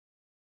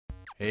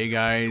Hey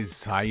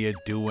guys, how you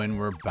doing?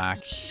 We're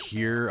back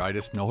here. I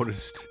just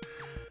noticed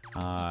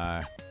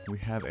we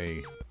have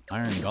a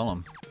iron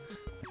golem.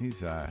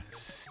 He's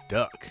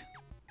stuck.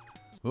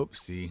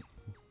 Oopsie.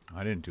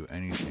 I didn't do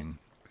anything.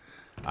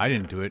 I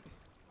didn't do it.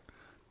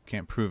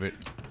 Can't prove it.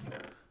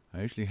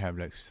 I usually have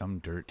like some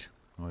dirt.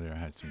 Oh, there, I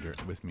had some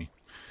dirt with me.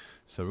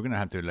 So we're gonna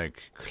have to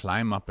like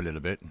climb up a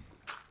little bit.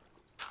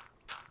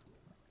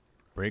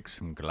 Break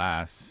some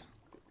glass.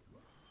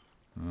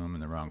 Oh, I'm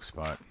in the wrong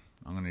spot.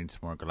 I'm gonna need some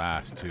more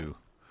glass too.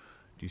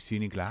 Do you see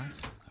any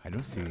glass? I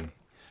don't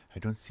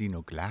see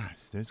no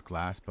glass. There's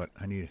glass, but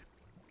I need a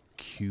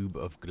cube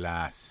of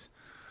glass,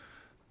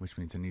 which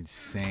means I need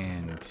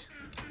sand.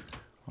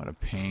 What a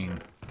pain.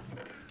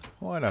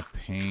 What a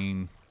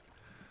pain.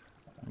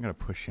 I gotta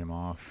push him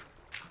off.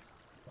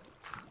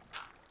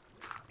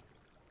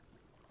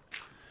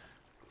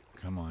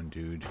 Come on,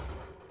 dude.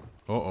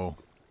 Uh-oh.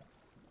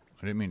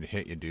 I didn't mean to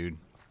hit you, dude.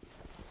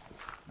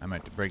 I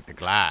meant to break the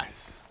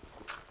glass.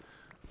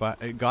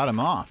 But it got him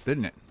off,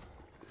 didn't it?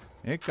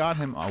 It got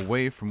him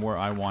away from where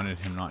I wanted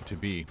him not to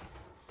be.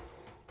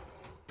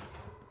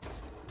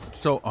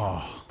 So,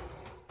 oh.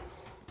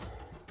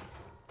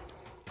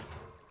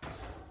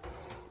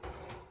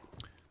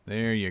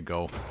 There you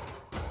go.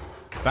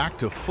 Back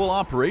to full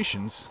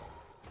operations.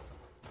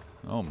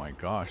 Oh my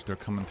gosh, they're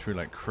coming through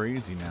like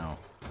crazy now.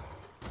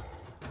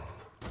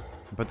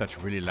 But that's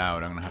really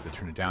loud. I'm going to have to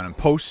turn it down and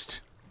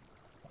post.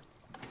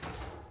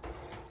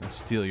 I'll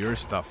steal your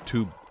stuff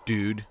too,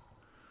 dude.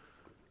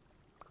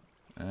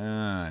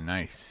 Ah,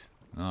 nice.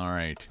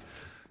 Alright.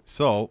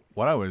 So,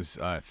 what I was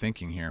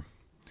thinking here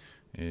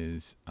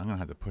is I'm going to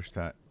have to push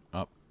that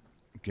up,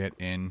 get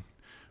in.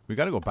 We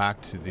got to go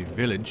back to the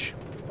village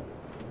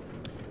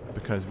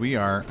because we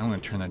are... I'm going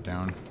to turn that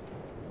down.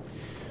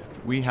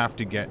 We have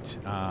to get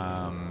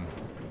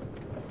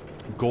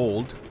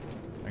gold.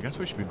 I guess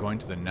we should be going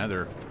to the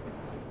nether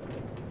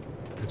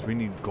because we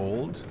need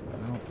gold.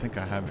 I don't think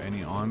I have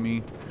any on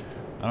me.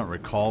 I don't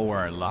recall where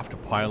I left a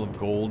pile of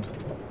gold.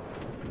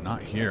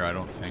 Not here, I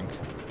don't think.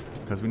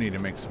 Because we need to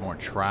make some more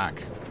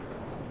track.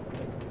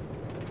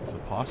 So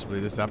possibly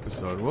this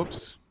episode...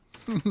 Whoops.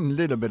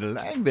 Little bit of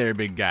lag there,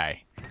 big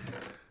guy.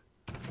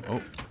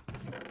 Oh.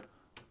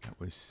 That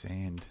was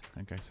sand.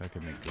 I guess I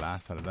could make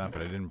glass out of that,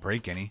 but I didn't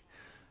break any.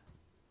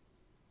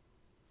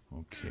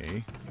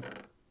 Okay.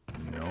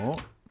 No.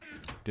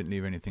 Didn't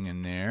leave anything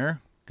in there.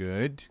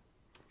 Good.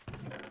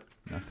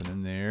 Nothing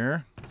in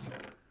there.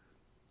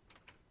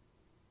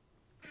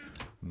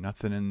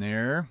 Nothing in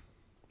there.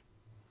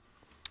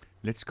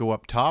 Let's go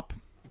up top.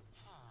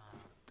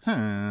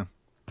 Huh.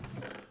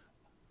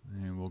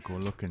 And we'll go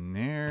look in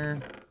there.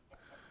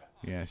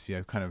 Yeah, see,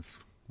 I've kind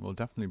of... We'll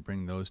definitely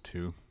bring those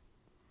two.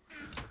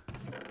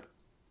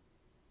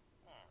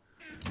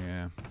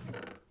 Yeah.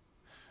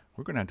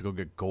 We're going to have to go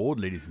get gold,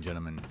 ladies and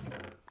gentlemen.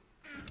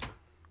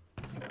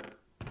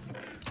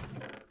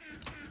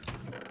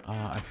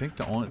 I think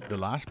the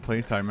last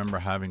place I remember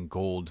having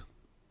gold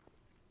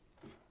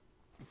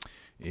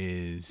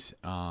is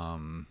at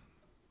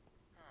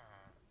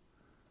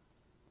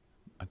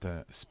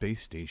the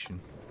space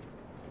station.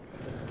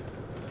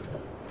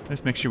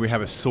 Let's make sure we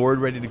have a sword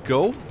ready to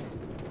go.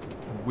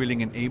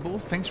 Willing and able.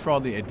 Thanks for all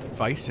the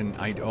advice and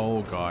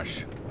oh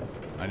gosh.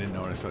 I didn't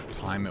notice what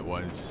time it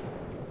was.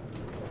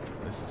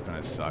 This is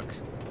gonna suck.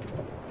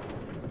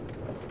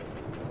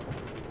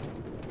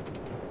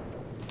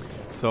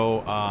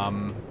 So,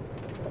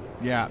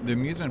 yeah, the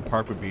amusement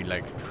park would be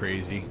like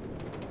crazy.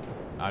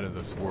 Out of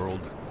this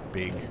world.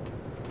 Big.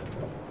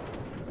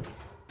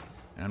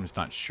 And I'm just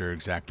not sure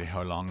exactly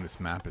how long this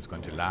map is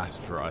going to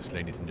last for us,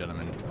 ladies and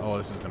gentlemen. Oh,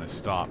 this is going to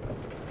stop.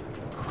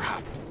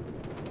 Crap.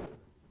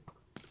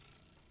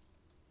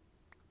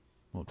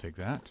 We'll take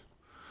that.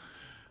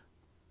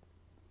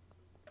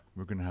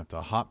 We're going to have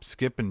to hop,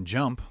 skip, and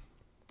jump.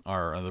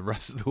 Or the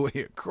rest of the way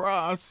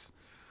across.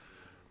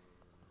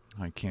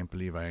 I can't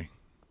believe I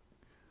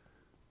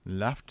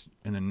left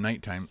in the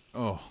nighttime.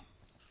 Oh.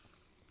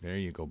 There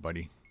you go,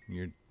 buddy.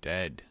 You're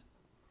dead.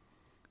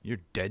 You're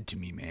dead to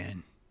me,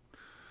 man.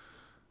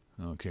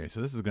 Okay,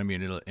 so this is going to be a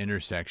little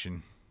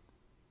intersection.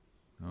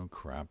 Oh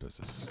crap, there's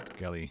a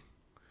skelly.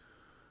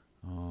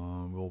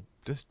 We'll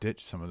just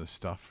ditch some of the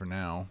stuff for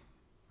now.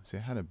 See,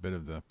 I had a bit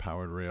of the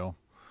powered rail.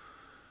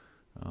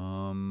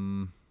 I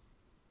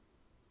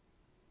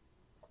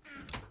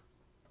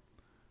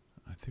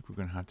think we're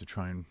going to have to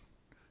try and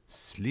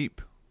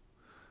sleep.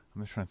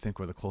 I'm just trying to think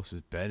where the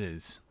closest bed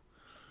is.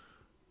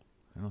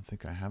 I don't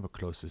think I have a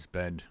closest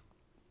bed.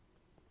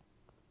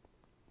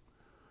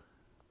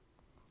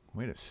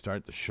 Way to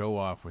start the show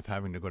off with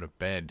having to go to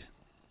bed.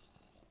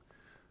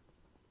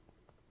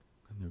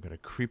 And we've got a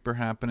creeper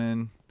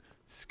happening.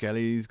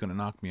 Skelly's gonna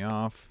knock me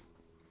off.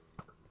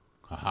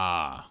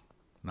 Haha.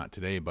 Not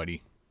today,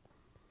 buddy.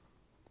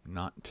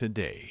 Not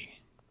today.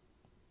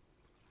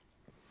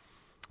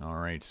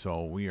 Alright,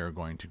 so we are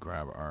going to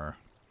grab our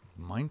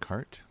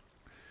minecart.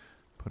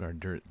 Put our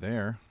dirt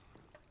there.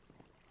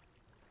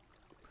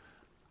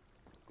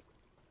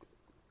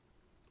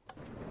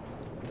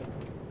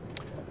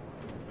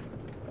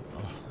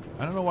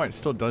 I don't know why it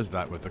still does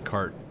that with the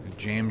cart. It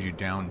jams you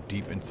down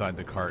deep inside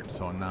the cart,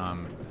 so now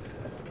I'm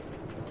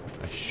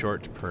a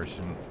short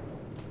person.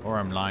 Or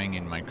I'm lying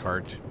in my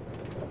cart.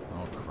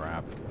 Oh,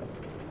 crap.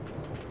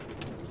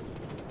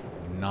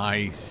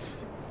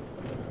 Nice.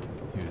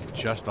 He was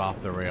just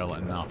off the rail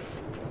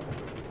enough.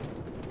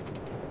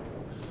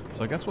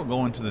 So I guess we'll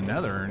go into the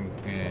nether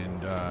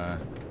and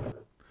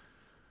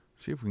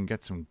see if we can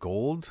get some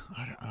gold.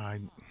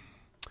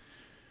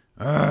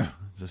 There's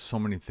so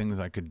many things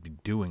I could be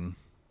doing.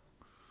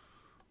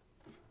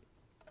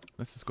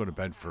 Let's just go to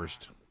bed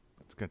first.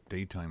 It's got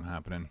daytime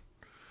happening.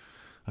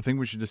 I think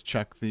we should just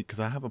check because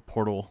I have a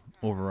portal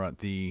over at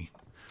the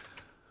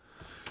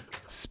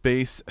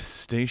space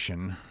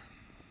station.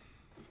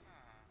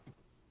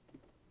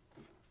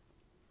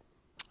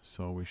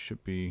 So we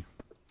should be...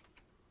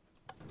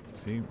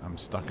 See, I'm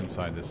stuck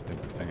inside this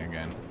stupid thing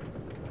again.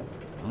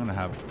 I'm gonna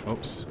have...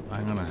 Oops.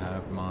 I'm gonna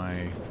have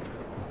my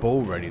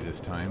bow ready this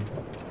time.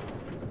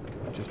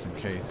 Just in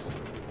case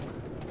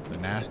the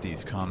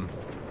nasties come.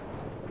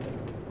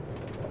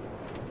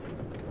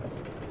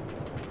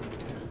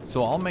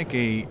 So I'll make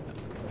a...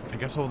 I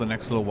guess over the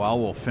next little while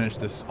we'll finish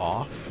this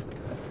off.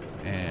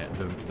 And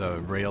the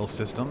rail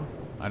system.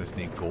 I just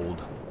need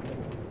gold.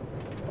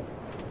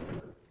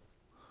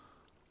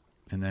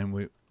 And then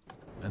we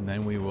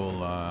will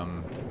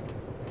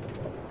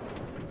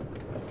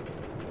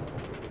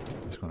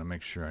just want to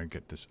make sure I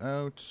get this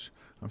out.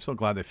 I'm so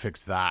glad they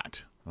fixed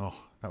that.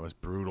 Oh, that was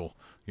brutal.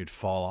 You'd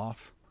fall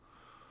off.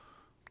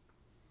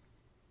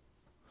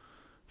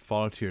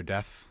 Fall to your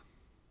death.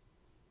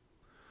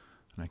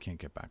 And I can't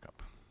get back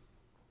up.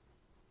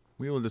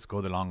 We will just go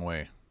the long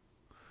way.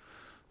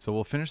 So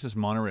we'll finish this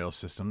monorail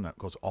system that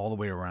goes all the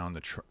way around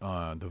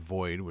the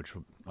void, which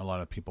a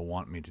lot of people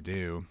want me to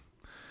do.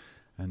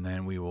 And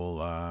then we will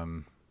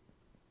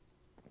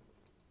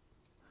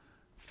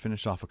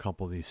finish off a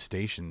couple of these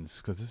stations,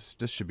 because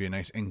this should be a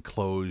nice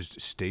enclosed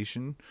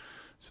station,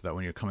 so that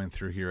when you're coming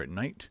through here at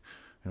night,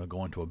 it'll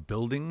go into a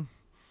building,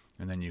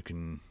 and then you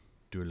can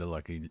do a little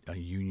like a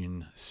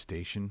union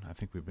station, I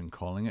think we've been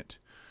calling it.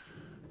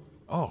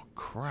 Oh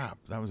crap,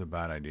 that was a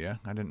bad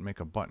idea. I didn't make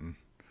a button.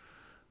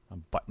 A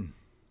button.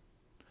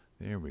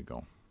 There we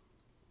go.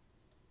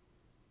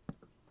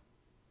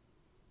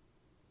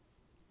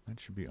 That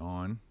should be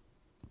on.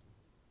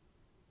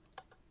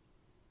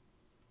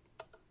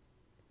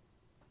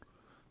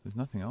 There's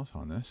nothing else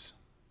on this.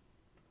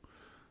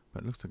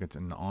 But it looks like it's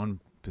in the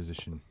on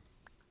position.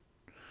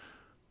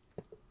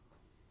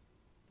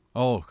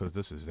 Oh, because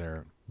this is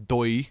there.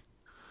 Doi.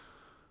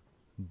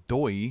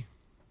 Doi.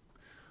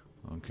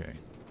 Okay.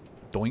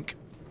 Doink.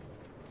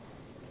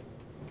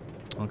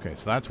 Okay,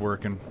 so that's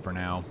working for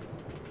now.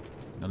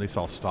 At least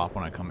I'll stop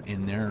when I come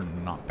in there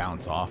and not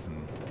bounce off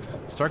and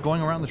start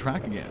going around the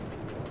track again.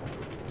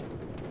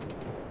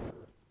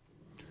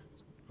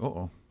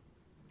 Uh-oh.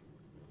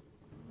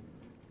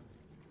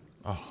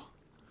 Oh.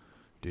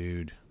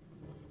 Dude.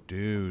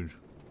 Dude.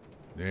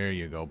 There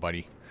you go,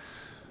 buddy.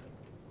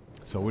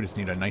 So we just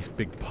need a nice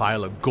big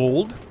pile of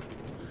gold.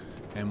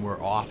 And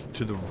we're off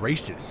to the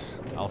races.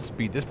 I'll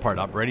speed this part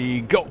up. Ready,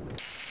 go!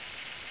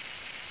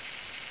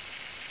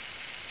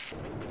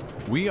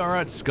 We are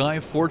at Sky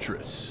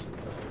Fortress.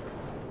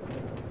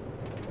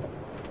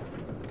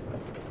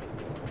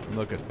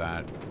 Look at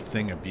that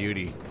thing of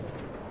beauty.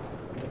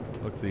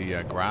 Look,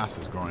 the grass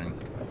is growing.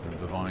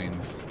 The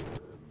vines.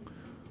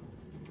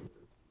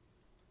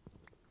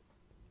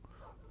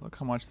 Look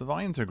how much the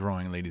vines are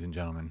growing, ladies and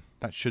gentlemen.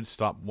 That should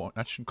stop.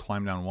 That should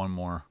climb down one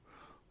more.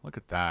 Look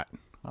at that.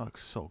 That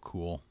looks so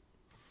cool.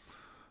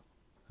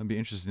 It'd be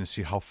interesting to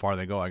see how far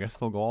they go. I guess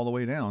they'll go all the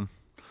way down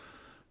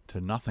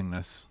to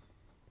nothingness.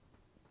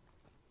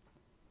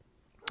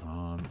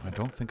 I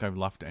don't think I've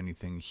left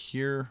anything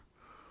here.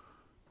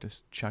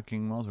 Just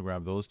checking. Might as well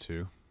grab those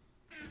two.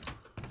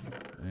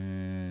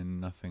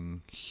 And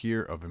nothing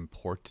here of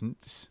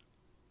importance.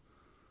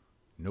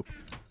 Nope.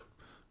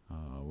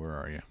 Where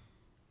are you?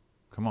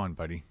 Come on,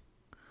 buddy.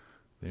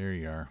 There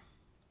you are.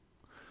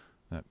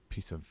 That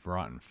piece of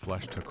rotten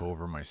flesh took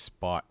over my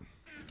spot.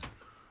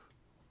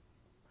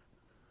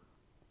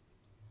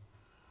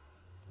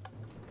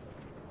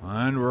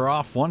 And we're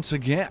off once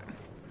again.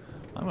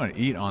 I'm going to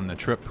eat on the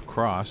trip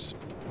across.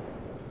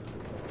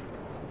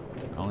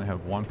 I only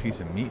have one piece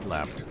of meat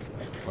left.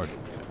 Or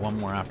one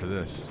more after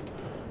this.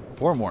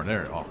 4 more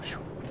there. Oh,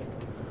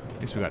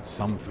 at least we got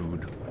some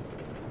food.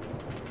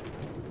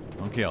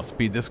 Okay, I'll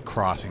speed this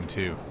crossing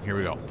too. Here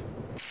we go.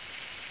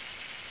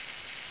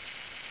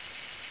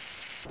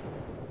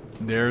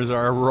 There's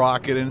our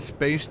rocket and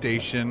space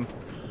station.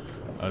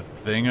 A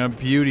thing of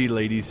beauty,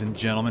 ladies and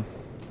gentlemen.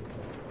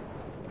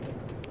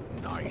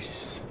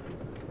 Nice.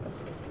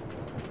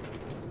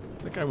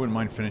 I think I wouldn't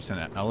mind finishing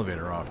that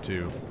elevator off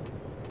too.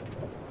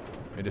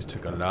 It just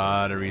took a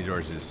lot of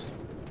resources.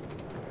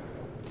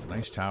 It's a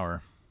nice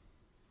tower.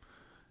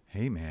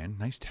 Hey man,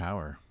 nice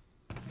tower.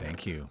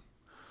 Thank you.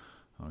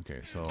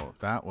 Okay, so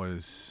that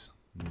was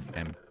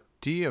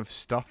empty of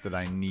stuff that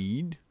I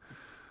need.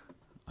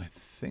 I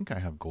think I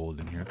have gold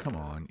in here. Come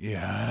on.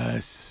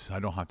 Yes! I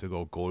don't have to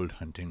go gold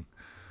hunting.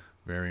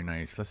 Very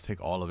nice. Let's take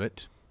all of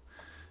it.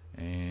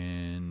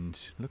 And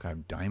look, I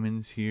have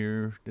diamonds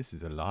here. This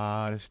is a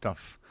lot of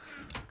stuff.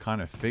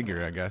 Kind of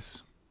figure, I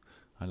guess.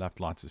 I left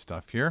lots of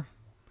stuff here.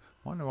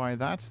 Wonder why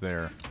that's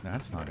there.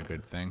 That's not a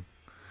good thing.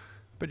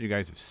 But you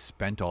guys have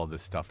spent all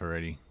this stuff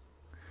already.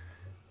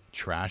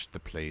 Trashed the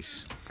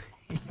place.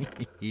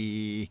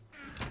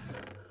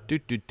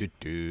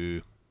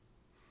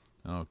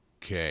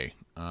 Okay.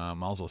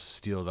 Might as well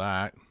steal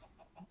that.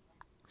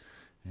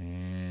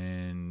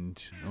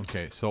 And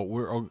okay, so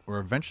we're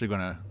eventually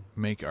gonna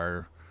make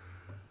our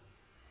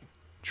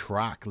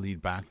track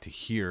lead back to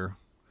here.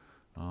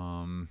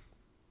 Not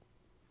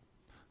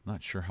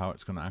sure how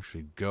it's gonna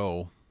actually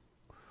go,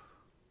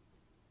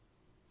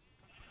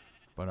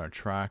 but our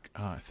track,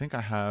 I think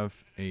I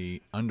have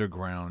a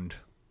underground.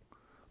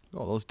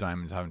 Oh, those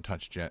diamonds I haven't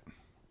touched yet.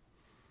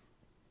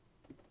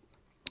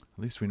 At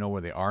least we know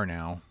where they are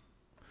now.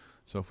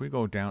 So if we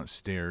go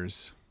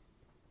downstairs,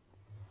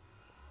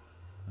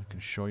 I can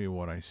show you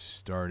what I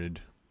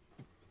started.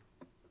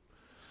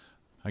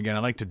 Again, I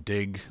like to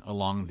dig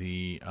along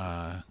the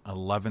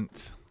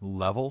 11th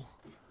level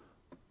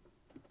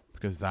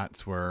because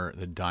that's where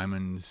the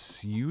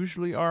diamonds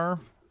usually are.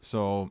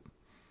 So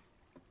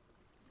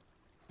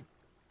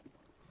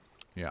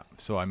yeah,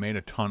 so I made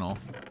a tunnel.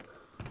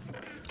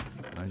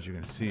 As you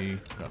can see,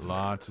 got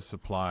lots of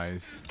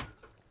supplies.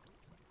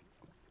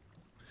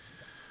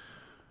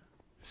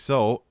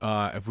 So,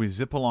 if we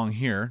zip along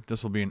here,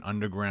 this will be an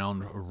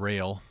underground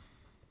rail.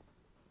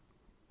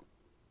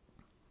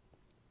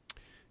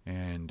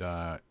 And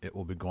it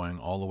will be going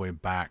all the way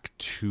back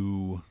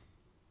to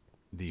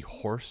the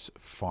horse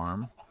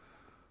farm.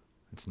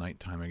 It's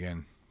nighttime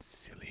again.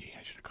 Silly,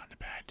 I should have gone to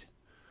bed.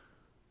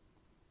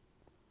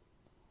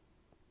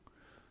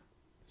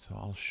 So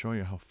I'll show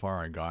you how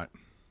far I got.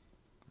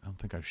 I don't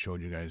think I've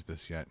showed you guys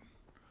this yet.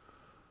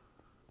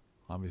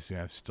 Obviously,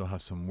 I still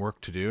have some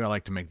work to do. I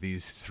like to make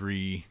these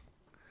 3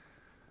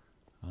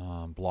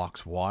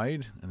 blocks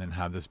wide and then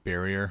have this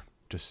barrier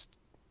just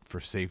for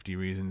safety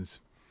reasons.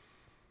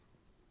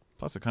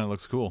 Plus, it kind of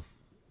looks cool.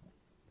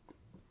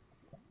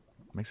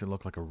 Makes it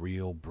look like a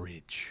real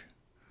bridge.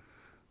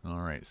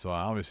 Alright, so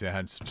obviously I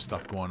had some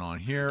stuff going on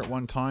here at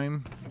one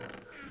time.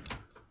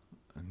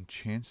 And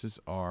chances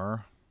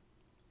are...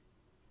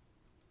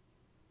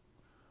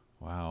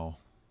 Wow.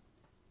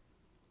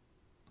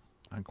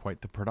 And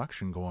quite the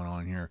production going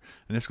on here.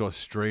 And this goes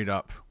straight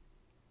up.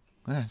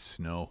 That's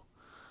snow.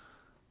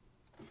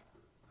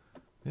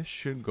 This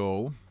should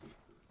go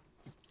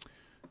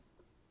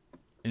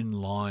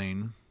in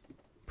line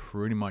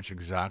pretty much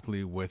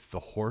exactly with the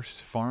horse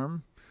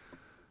farm.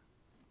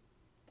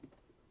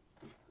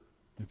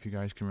 If you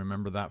guys can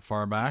remember that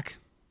far back.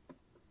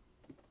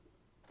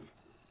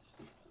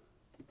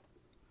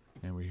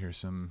 And we hear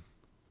some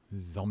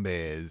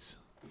zombies.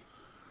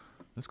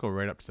 Let's go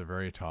right up to the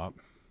very top.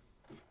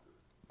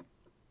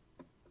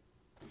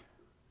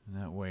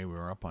 And that way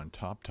we're up on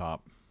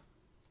top.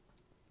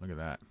 Look at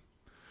that.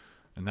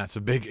 And that's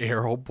a big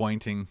arrow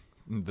pointing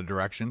in the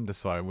direction,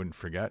 just so I wouldn't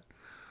forget.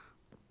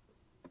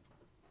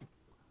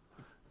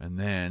 And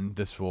then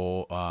this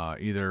will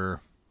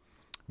either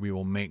we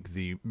will make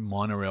the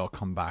monorail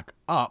come back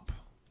up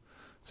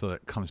so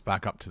that it comes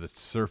back up to the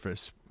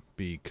surface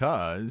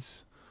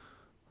because...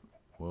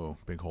 Whoa,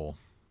 big hole.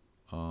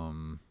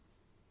 Oh.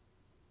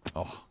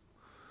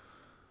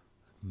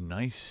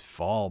 Nice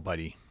fall,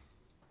 buddy.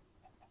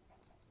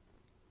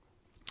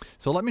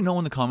 So let me know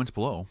in the comments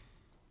below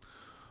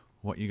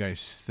what you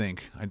guys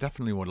think. I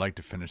definitely would like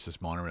to finish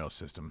this monorail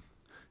system.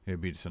 It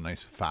would be just a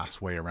nice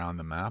fast way around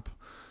the map,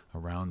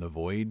 around the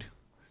void,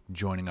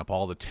 joining up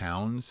all the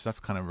towns. That's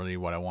kind of really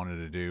what I wanted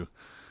to do,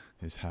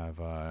 is have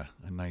a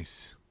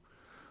nice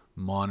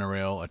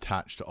monorail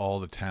attached to all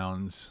the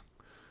towns.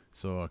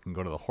 So I can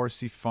go to the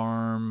horsey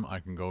farm, I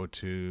can go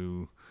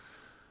to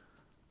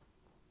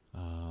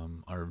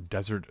our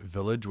desert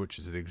village, which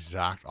is the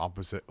exact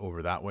opposite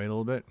over that way a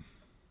little bit.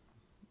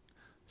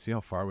 See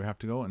how far we have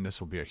to go? And this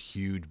will be a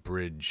huge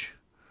bridge.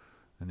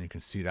 And you can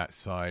see that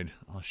side.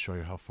 I'll show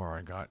you how far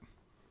I got.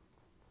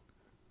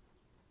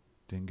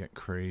 Didn't get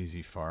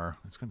crazy far.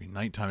 It's going to be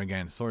nighttime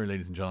again. Sorry,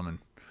 ladies and gentlemen.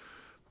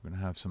 We're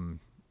going to have some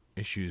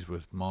issues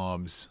with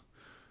mobs.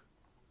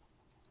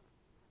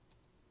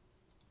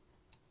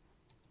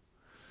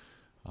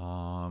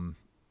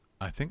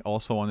 I think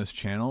also on this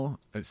channel,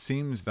 it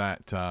seems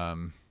that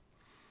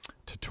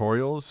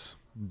tutorials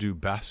do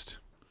best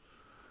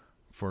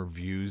for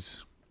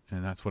views.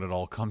 And that's what it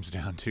all comes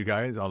down to,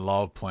 guys. I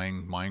love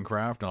playing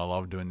Minecraft and I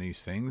love doing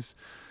these things.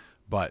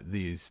 But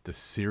the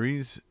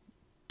series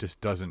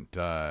just doesn't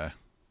get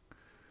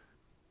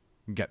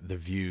the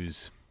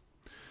views.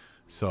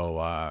 So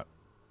I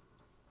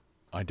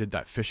did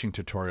that fishing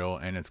tutorial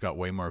and it's got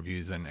way more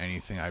views than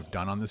anything I've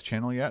done on this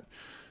channel yet.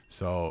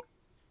 So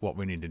what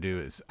we need to do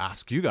is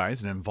ask you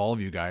guys and involve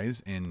you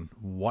guys in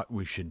what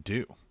we should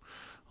do.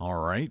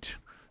 All right.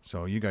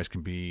 So you guys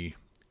can be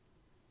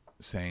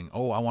saying,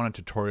 oh, I want a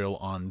tutorial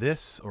on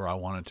this, or I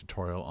want a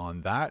tutorial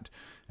on that.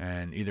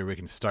 And either we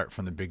can start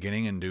from the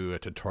beginning and do a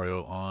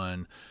tutorial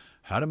on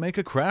how to make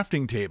a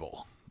crafting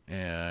table.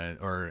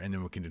 and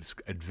then we can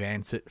just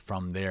advance it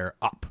from there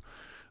up.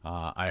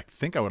 I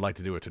think I would like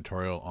to do a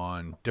tutorial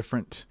on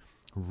different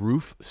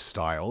roof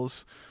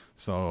styles.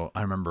 So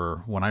I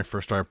remember when I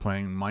first started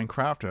playing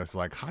Minecraft, I was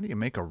like, how do you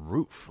make a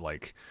roof?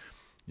 Like,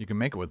 you can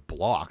make it with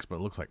blocks, but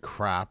it looks like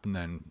crap. And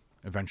then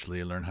eventually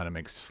you learn how to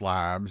make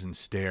slabs and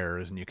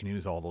stairs, and you can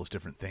use all those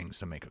different things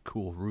to make a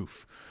cool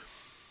roof.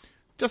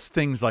 Just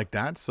things like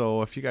that.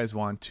 So if you guys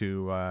want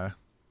to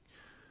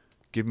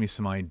give me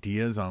some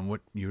ideas on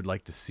what you would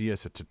like to see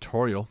as a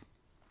tutorial,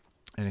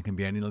 and it can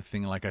be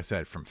anything, like I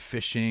said, from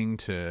fishing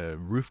to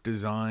roof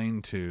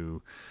design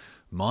to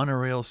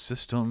monorail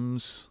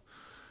systems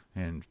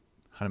and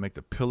how to make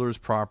the pillars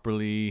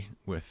properly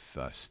with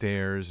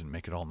stairs and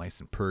make it all nice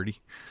and pretty,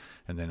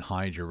 and then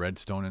hide your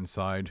redstone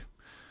inside.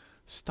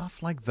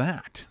 Stuff like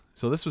that.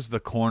 So this was the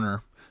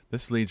corner.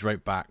 This leads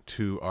right back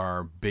to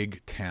our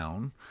big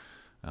town.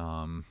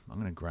 I'm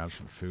going to grab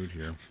some food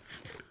here.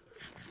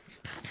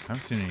 I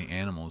haven't seen any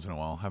animals in a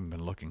while. Haven't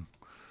been looking.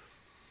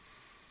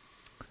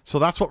 So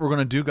that's what we're going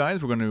to do,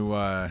 guys. We're going to,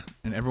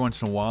 and every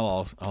once in a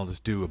while, I'll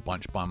just do a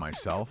bunch by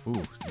myself. Ooh,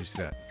 did you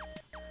see that?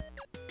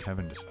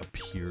 Kevin just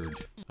appeared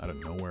out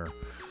of nowhere.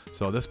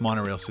 So this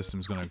monorail system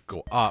is going to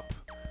go up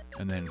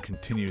and then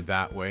continue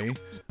that way,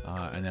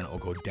 and then it'll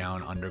go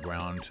down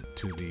underground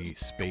to the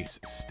space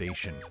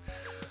station.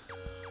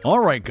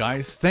 Alright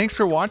guys, thanks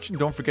for watching.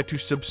 Don't forget to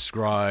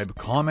subscribe,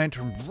 comment,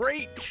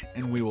 rate,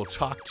 and we will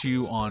talk to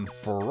you on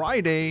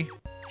Friday.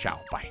 Ciao,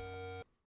 bye.